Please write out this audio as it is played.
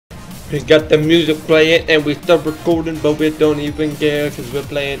We got the music playing and we start recording, but we don't even care because we're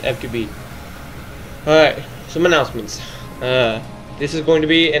playing FTB. Alright, some announcements. This is going to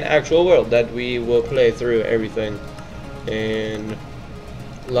be an actual world that we will play through everything. And,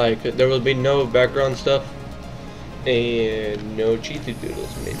 like, there will be no background stuff. And no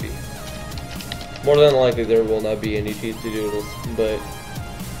Cheatsidoodles, maybe. More than likely there will not be any Cheatsidoodles, but,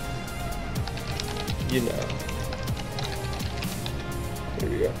 you know. Here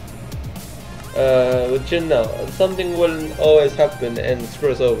we go. But you know, something will always happen and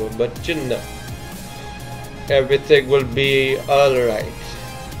screw us over, but you know, everything will be alright.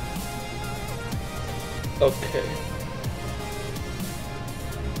 Okay.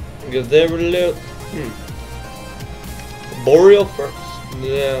 Because they were little. Boreal first.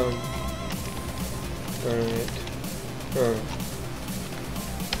 Yeah. Alright.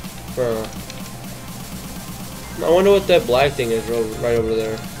 I wonder what that black thing is right over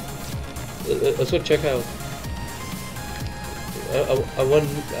there. Let's go check out. I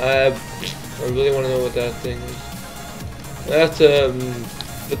really want to know what that thing is. That's a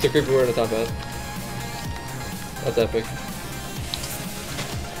creeper we're gonna talk about. That's epic.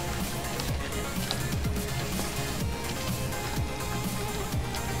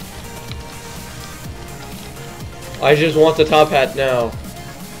 I just want the top hat now.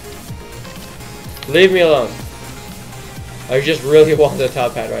 Leave me alone. I just really want the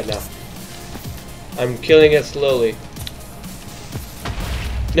top hat right now. I'm killing it slowly.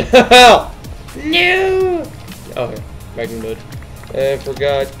 No! No! Okay, back in mode. I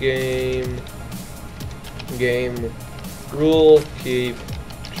forgot game. Rule, keep,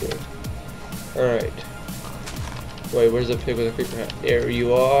 true. Alright. Wait, where's the pig with the creeper hat? There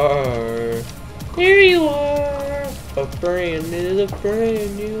you are. Here you are. A friend is a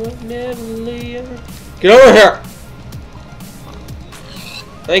friend you will never leave. Get over here!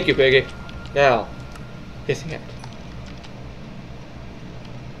 Thank you, piggy. Now. Hissing hat.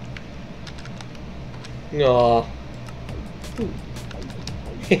 Aww.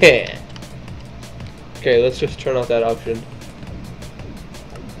 Yeah. Okay, let's just turn off that option.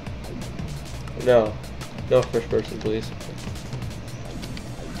 No. No first person, please.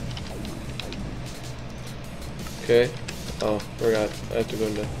 Okay. Oh, forgot. I have to go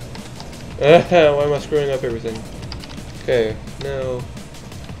into... why am I screwing up everything? Okay, now...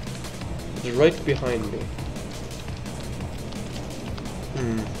 It's right behind me.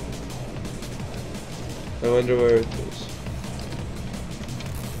 I wonder where it is.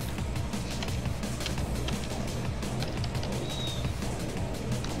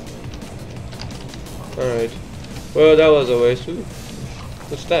 Alright. Well, that was a waste. Ooh.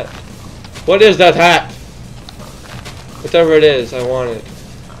 What's that? What is that hat? Whatever it is, I want it.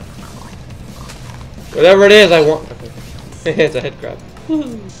 Whatever it is, I want. Okay. It's a head crab.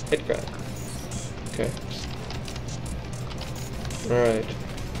 Head crab. Okay. Alright.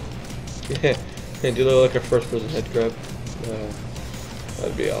 Do look like a first person head crab.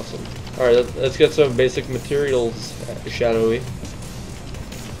 That'd be awesome. Alright, let's get some basic materials, shadowy.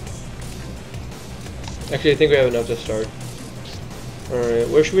 Actually, I think we have enough to start. Alright,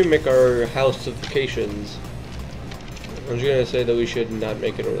 where should we make our house locations? I'm just gonna say that we should not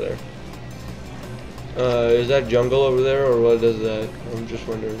make it over there. Is that jungle over there, or what is that? I'm just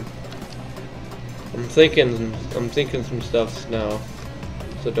wondering. I'm thinking some stuff now,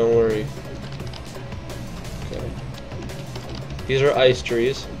 so don't worry. Okay. These are ice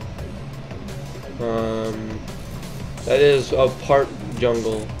trees. That is a part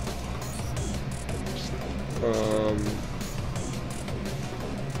jungle.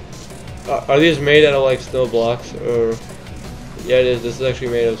 Are these made out of like snow blocks, or? Yeah, it is. This is actually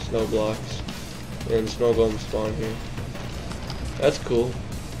made of snow blocks, and snow golems spawn here. That's cool.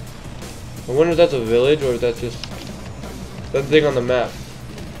 I wonder if that's a village or if that's just that thing on the map.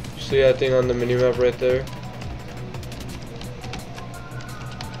 You see that thing on the mini map right there?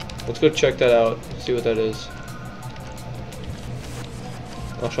 Let's go check that out. See what that is.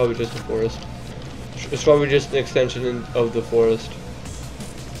 Oh, it's probably just a forest. It's probably just an extension of the forest.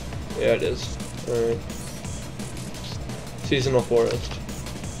 Yeah, it is. Alright. Seasonal forest.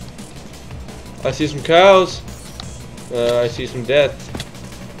 I see some cows. I see some death.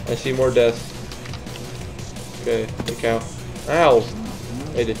 I see more death. Okay, the cow. Ow!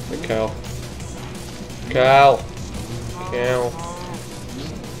 I did the cow. Cow. Cow.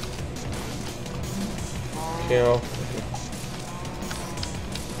 Cow.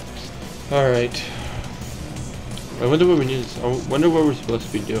 Alright. I wonder what we need. I wonder what we're supposed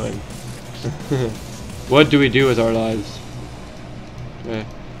to be doing. What do we do with our lives? Okay.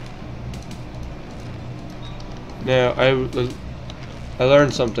 Now, I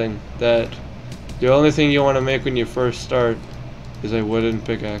learned something, that the only thing you want to make when you first start is a wooden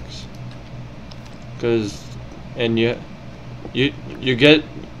pickaxe. And you get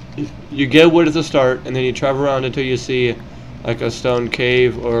wood at the start, and then you travel around until you see like a stone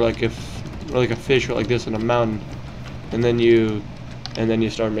cave or like a fish or like this in a mountain, and then you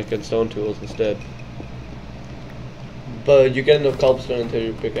start making stone tools instead. But you get enough cobblestone until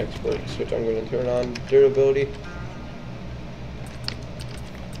your pickaxe breaks, which I'm going to turn on durability.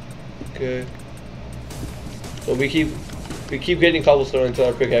 Okay. So we keep getting cobblestone until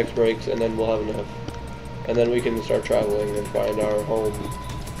our pickaxe breaks, and then we'll have enough. And then we can start traveling and find our home.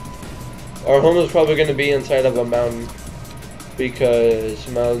 Our home is probably going to be inside of a mountain, because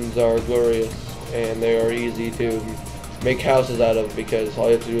mountains are glorious and they are easy to make houses out of, because all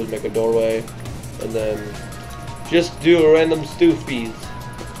you have to do is make a doorway and then just do random stoofies.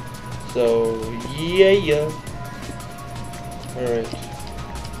 So yeah. Alright.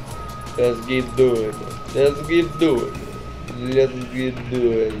 Let's keep doing it.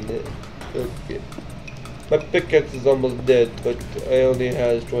 Okay. My pickaxe is almost dead, but I only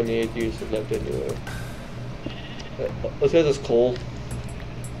has 28 uses left anyway. Let's get this coal,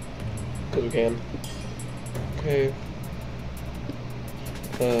 because we can. Okay.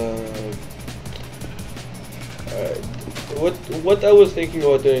 Alright. What I was thinking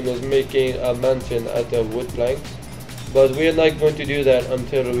about doing was making a mansion out of wood planks, but we are not going to do that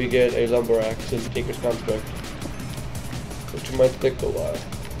until we get a lumber axe in Tinker's Construct, which might take a while.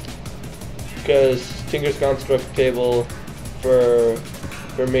 Because Tinker's Construct table for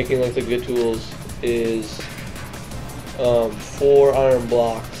making like the good tools is 4 iron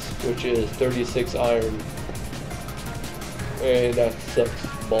blocks, which is 36 iron, and that sucks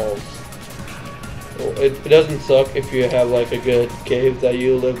balls. Well, it doesn't suck if you have like a good cave that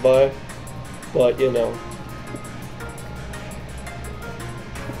you live by, but you know.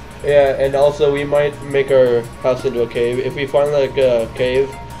 Yeah, and also we might make our house into a cave if we find like a cave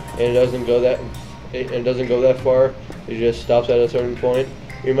and it doesn't go that far. It just stops at a certain point.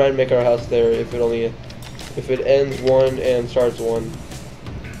 We might make our house there if it ends one and starts one.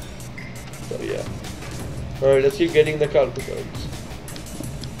 So yeah. Alright, let's keep getting the cobblestones.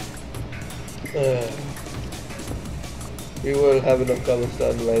 We will have enough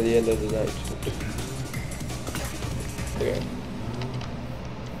cobblestone by the end of the night. Okay.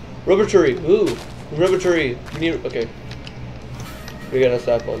 Rubber tree. Ooh, rubber tree. Okay. We got a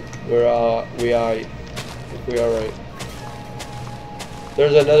sapling. We are right.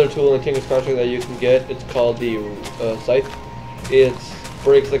 There's another tool in Tinker's Construct that you can get. It's called the scythe. It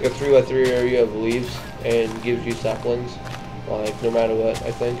breaks like a 3x3 area of leaves and gives you saplings, like no matter what,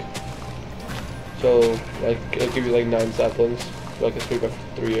 I think. So like it'll give you like 9 saplings, like a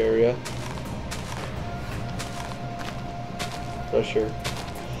 3x3 area. Not sure.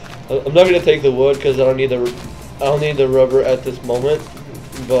 I'm not gonna take the wood because I don't need the rubber at this moment,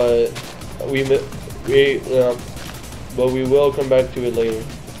 but we will come back to it later.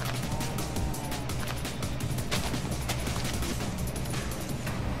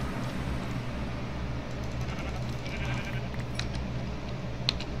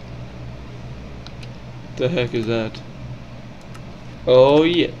 The heck is that? Oh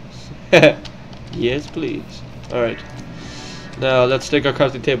yes. Yes please. Alright. Now let's take our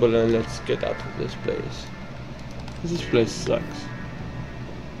crafting table and let's get out of this place. This place sucks.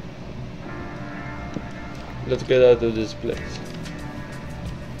 Let's get out of this place.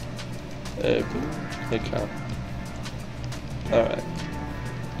 Hey cow. Alright.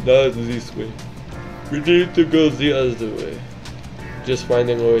 Now this way. We need to go the other way. Just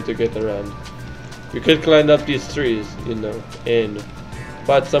finding a way to get around. We could climb up these trees, you know, and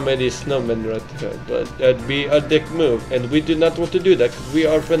fight some of these snowmen right here, but that'd be a dick move, and we do not want to do that because we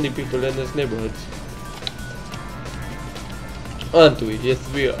are friendly people in this neighborhood. Aren't we? Yes,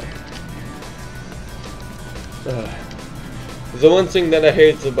 we are. The one thing that I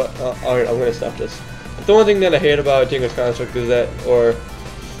hate about... Alright, I'm gonna stop this. The one thing that I hate about Tinker's Construct is that, or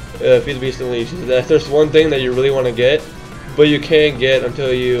Feed the Beast Unleashed, is that there's one thing that you really want to get, but you can't get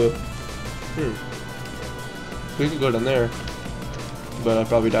until you... We could go down there, but I'll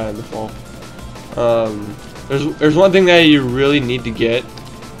probably die in the fall. There's one thing that you really need to get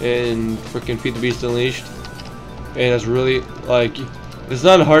in freaking Feed the Beast Unleashed, and it's really like it's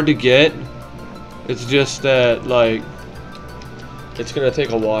not hard to get. It's just that like it's gonna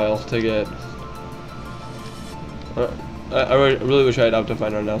take a while to get. I really wish I had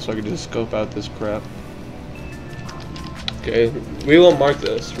Optifine right now so I could just scope out this crap. Okay, we will mark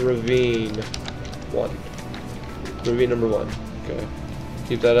this ravine 1. Ravine number 1. Okay,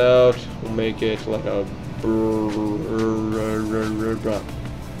 keep that out. We'll make it like a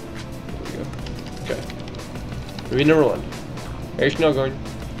Okay. Maybe number 1. Here's now going.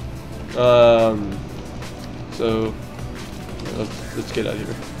 So let's get out of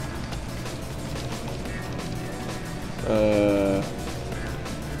here.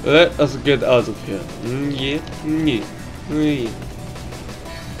 Let's get out of here.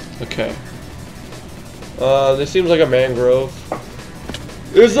 Okay. This seems like a mangrove.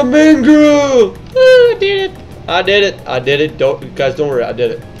 It's a mangrove! I did it! I did it! I did it! Guys, don't worry, I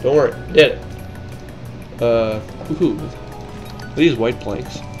did it. Don't worry, I did it. Ooh. These white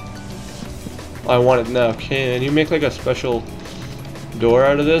planks. I want it now. Can you make like a special door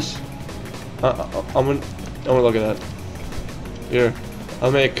out of this? I'm gonna look at that. Here,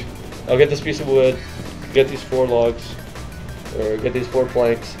 I'll get this piece of wood, get these 4 logs, or get these 4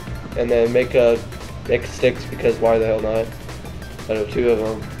 planks, and then make sticks, because why the hell not? I know 2 of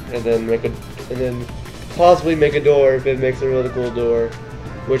them, and then possibly make a door if it makes a really cool door,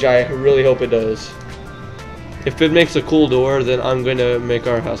 which I really hope it does. If it makes a cool door, then I'm gonna make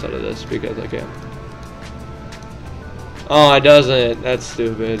our house out of this because I can. Oh, it doesn't. That's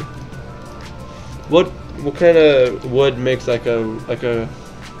stupid. What kind of wood makes like a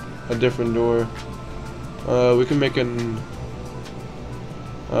different door? We can make an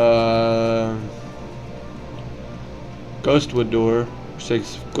ghost wood door, which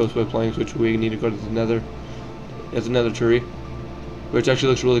takes ghost wood planks, which we need to go to the nether. It's another tree, which actually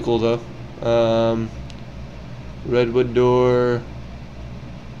looks really cool though. Redwood door,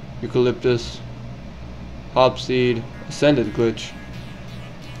 eucalyptus, hopseed, ascended glitch.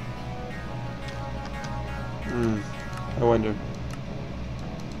 I wonder.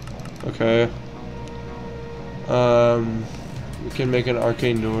 Okay. We can make an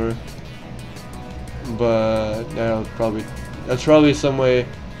arcane door, but that's probably some way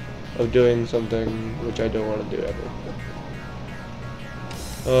of doing something which I don't want to do ever.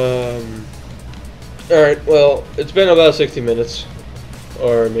 Alright, well, it's been about 60 minutes.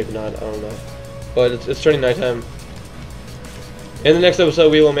 Or maybe not, I don't know. But it's turning nighttime. In the next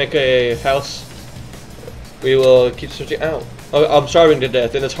episode, we will make a house. We will keep searching. Ow. Oh, I'm starving to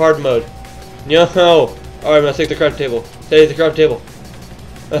death, and it's hard mode. No! Alright, I'm gonna take the crafting table. Take the crafting table.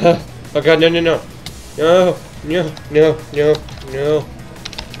 Oh god, no. No.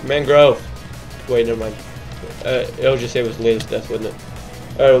 Mangrove. Wait, never mind. It'll just say it was the latest death, wouldn't it?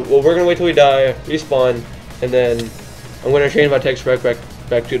 Alright, well, we're gonna wait till we die, respawn, and then I'm gonna change my text back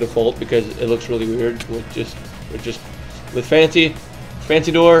to default because it looks really weird with fancy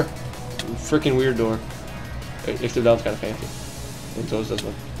door, freaking weird door. Except that one's kind of fancy, and so is this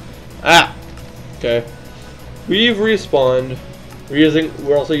one. Okay. We've respawned.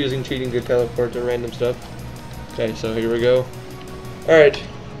 We're also using cheating to teleport to random stuff. Okay, so here we go. Alright.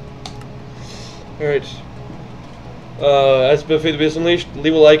 That's been FTB Unleashed.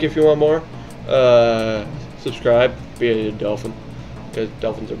 Leave a like if you want more. Subscribe. Be a dolphin, because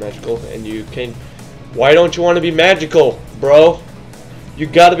dolphins are magical, and you can. Why don't you want to be magical, bro? You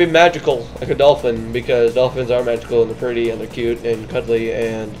gotta be magical like a dolphin, because dolphins are magical and they're pretty and they're cute and cuddly,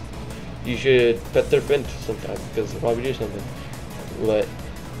 and you should pet their fin sometime because they'll probably do something. But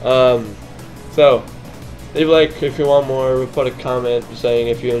so leave a like if you want more. Put a comment saying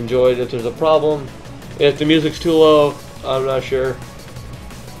if you enjoyed, if there's a problem. If the music's too low, I'm not sure.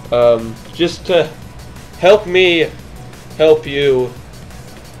 Just to help me, help you,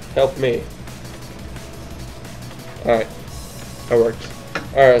 help me. Alright, that works.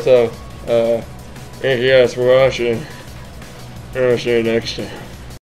 Alright, so, thank you guys for watching. I'll see you next time.